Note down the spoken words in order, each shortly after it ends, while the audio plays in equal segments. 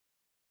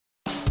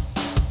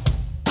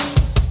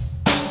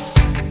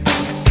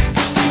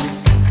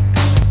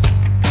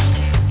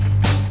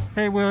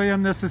Hey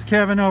William, this is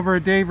Kevin over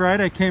at Dave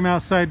Wright. I came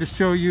outside to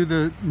show you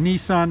the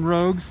Nissan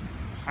Rogues.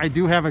 I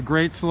do have a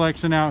great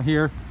selection out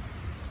here.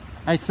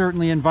 I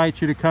certainly invite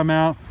you to come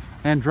out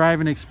and drive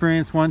and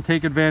experience one.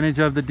 Take advantage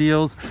of the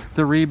deals,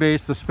 the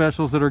rebates, the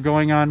specials that are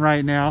going on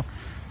right now,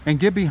 and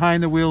get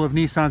behind the wheel of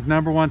Nissan's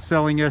 #1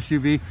 selling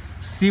SUV.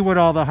 See what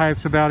all the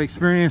hype's about.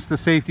 Experience the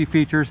safety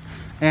features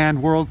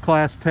and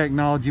world-class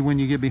technology when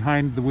you get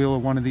behind the wheel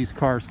of one of these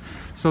cars.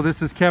 So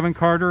this is Kevin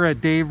Carter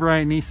at Dave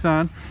Wright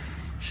Nissan,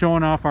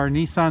 showing off our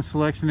Nissan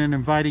selection and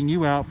inviting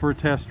you out for a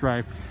test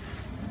drive.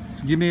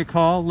 So give me a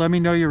call. Let me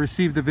know you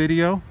received the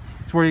video.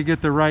 It's where you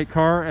get the right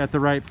car at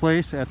the right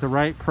place at the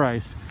right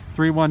price.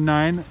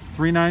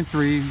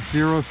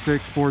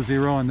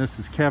 319-393-0640, and this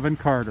is Kevin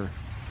Carter.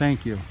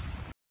 Thank you.